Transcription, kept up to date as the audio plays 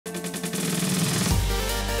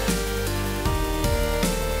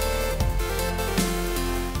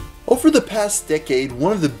Over the past decade,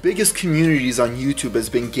 one of the biggest communities on YouTube has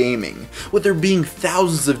been gaming, with there being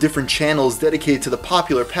thousands of different channels dedicated to the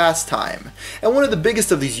popular pastime, and one of the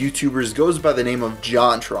biggest of these YouTubers goes by the name of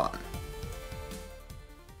Jontron.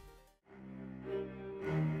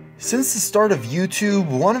 Since the start of YouTube,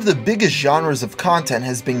 one of the biggest genres of content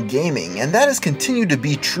has been gaming, and that has continued to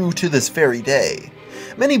be true to this very day.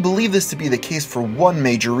 Many believe this to be the case for one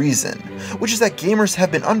major reason, which is that gamers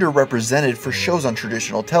have been underrepresented for shows on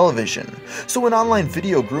traditional television, so when online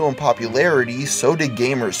video grew in popularity, so did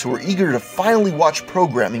gamers who were eager to finally watch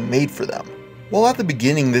programming made for them. While at the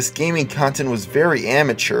beginning this gaming content was very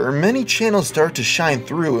amateur, many channels started to shine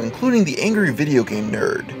through, including the Angry Video Game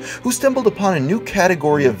Nerd, who stumbled upon a new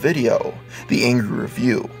category of video, the Angry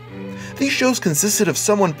Review. These shows consisted of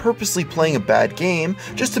someone purposely playing a bad game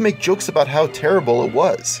just to make jokes about how terrible it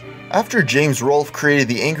was. After James Rolfe created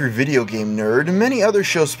the Angry Video Game Nerd, many other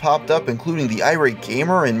shows popped up, including the Irate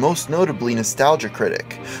Gamer and most notably Nostalgia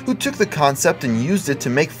Critic, who took the concept and used it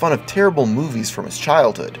to make fun of terrible movies from his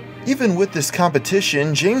childhood. Even with this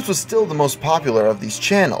competition, James was still the most popular of these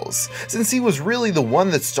channels, since he was really the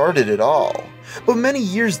one that started it all. But many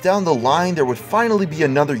years down the line, there would finally be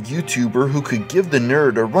another YouTuber who could give the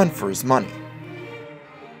nerd a run for his money.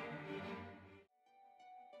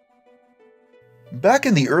 Back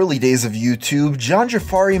in the early days of YouTube, John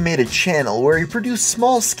Jafari made a channel where he produced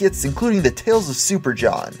small skits including the Tales of Super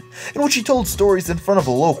John, in which he told stories in front of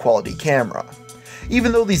a low-quality camera.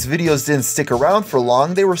 Even though these videos didn't stick around for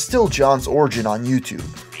long, they were still John's origin on YouTube.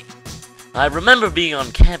 I remember being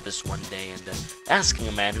on campus one day and asking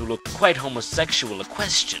a man who looked quite homosexual a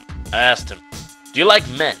question. I asked him, "Do you like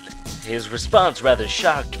men?" His response rather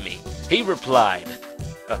shocked me. He replied,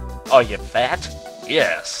 "Are you fat?"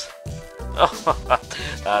 "Yes."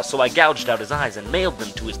 So I gouged out his eyes and mailed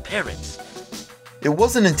them to his parents. It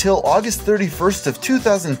wasn't until August 31st of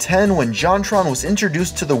 2010 when Jontron was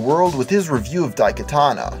introduced to the world with his review of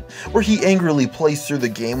Daikatana, where he angrily plays through the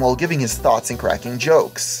game while giving his thoughts and cracking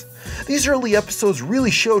jokes. These early episodes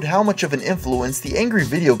really showed how much of an influence the Angry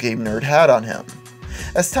Video Game Nerd had on him.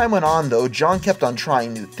 As time went on though, John kept on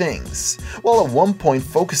trying new things, while at one point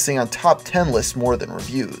focusing on top 10 lists more than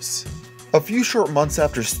reviews. A few short months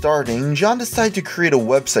after starting, John decided to create a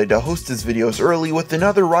website to host his videos early with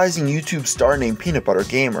another rising YouTube star named Peanut Butter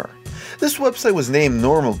Gamer. This website was named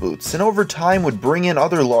Normal Boots, and over time would bring in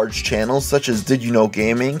other large channels such as Did You Know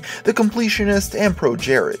Gaming, The Completionist, and Pro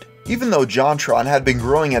Jared. Even though Jontron had been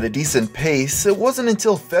growing at a decent pace, it wasn't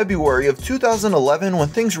until February of 2011 when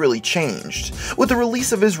things really changed, with the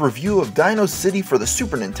release of his review of Dino City for the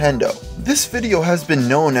Super Nintendo. This video has been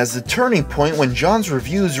known as the turning point when John's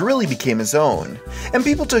reviews really became his own, and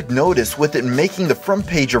people took notice with it making the front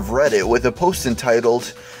page of Reddit with a post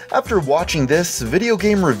entitled, "After watching this, video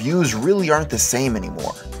game reviews really aren't the same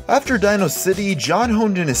anymore." After Dino City, John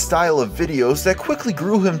honed in his style of videos that quickly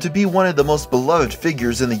grew him to be one of the most beloved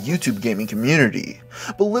figures in the YouTube gaming community.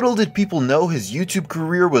 But little did people know his YouTube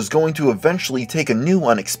career was going to eventually take a new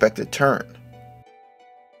unexpected turn.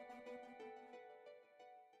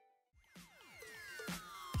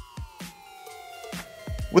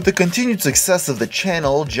 With the continued success of the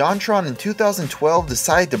channel, Jontron in 2012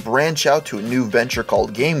 decided to branch out to a new venture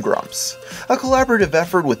called Game Grumps, a collaborative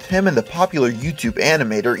effort with him and the popular YouTube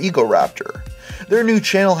animator Egoraptor. Their new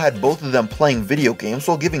channel had both of them playing video games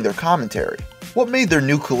while giving their commentary. What made their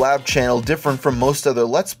new collab channel different from most other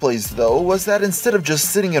Let's Plays though was that instead of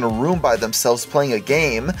just sitting in a room by themselves playing a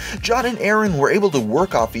game, John and Aaron were able to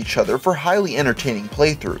work off each other for highly entertaining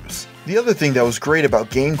playthroughs. The other thing that was great about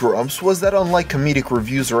Game Grumps was that unlike comedic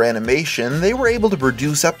reviews or animation, they were able to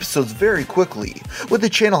produce episodes very quickly, with the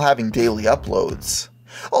channel having daily uploads.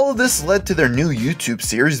 All of this led to their new YouTube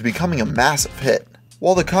series becoming a massive hit.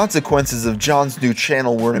 While the consequences of John's new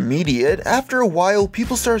channel weren't immediate, after a while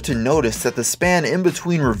people started to notice that the span in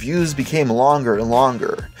between reviews became longer and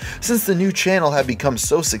longer. Since the new channel had become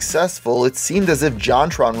so successful, it seemed as if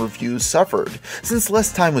Jontron reviews suffered, since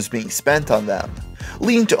less time was being spent on them,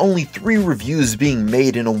 leading to only 3 reviews being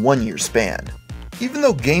made in a 1-year span. Even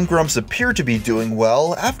though Game Grumps appeared to be doing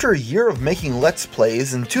well, after a year of making Let's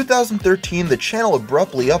Plays, in 2013 the channel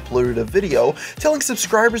abruptly uploaded a video telling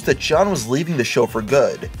subscribers that John was leaving the show for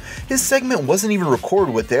good. His segment wasn't even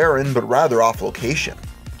recorded with Aaron, but rather off location.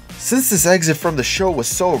 Since this exit from the show was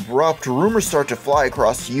so abrupt, rumors started to fly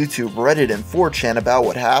across YouTube, Reddit, and 4chan about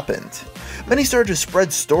what happened. Many started to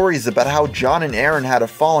spread stories about how John and Aaron had a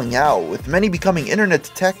falling out, with many becoming internet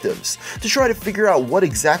detectives to try to figure out what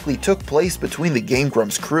exactly took place between the Game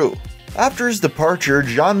Grumps crew. After his departure,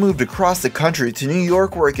 John moved across the country to New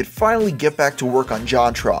York where he could finally get back to work on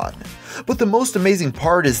Jontron. But the most amazing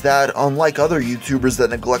part is that, unlike other YouTubers that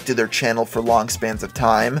neglected their channel for long spans of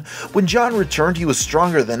time, when John returned he was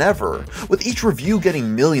stronger than ever, with each review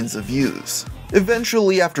getting millions of views.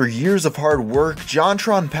 Eventually, after years of hard work,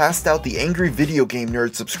 Jontron passed out the angry video game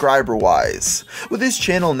nerd subscriber-wise, with his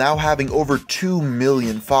channel now having over 2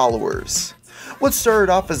 million followers. What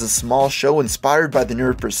started off as a small show inspired by the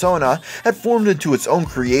nerd persona had formed into its own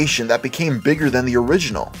creation that became bigger than the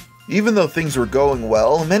original. Even though things were going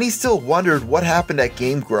well, many still wondered what happened at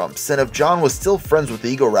Game Grumps and if John was still friends with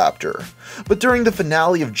Egoraptor. But during the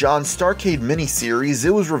finale of John's Starcade miniseries,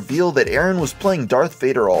 it was revealed that Aaron was playing Darth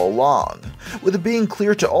Vader all along, with it being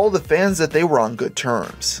clear to all the fans that they were on good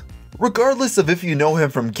terms. Regardless of if you know him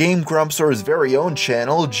from Game Grumps or his very own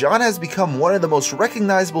channel, John has become one of the most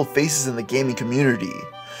recognizable faces in the gaming community.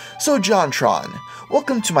 So Jontron,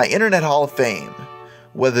 welcome to my Internet Hall of Fame.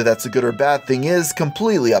 Whether that's a good or bad thing is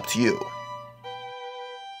completely up to you.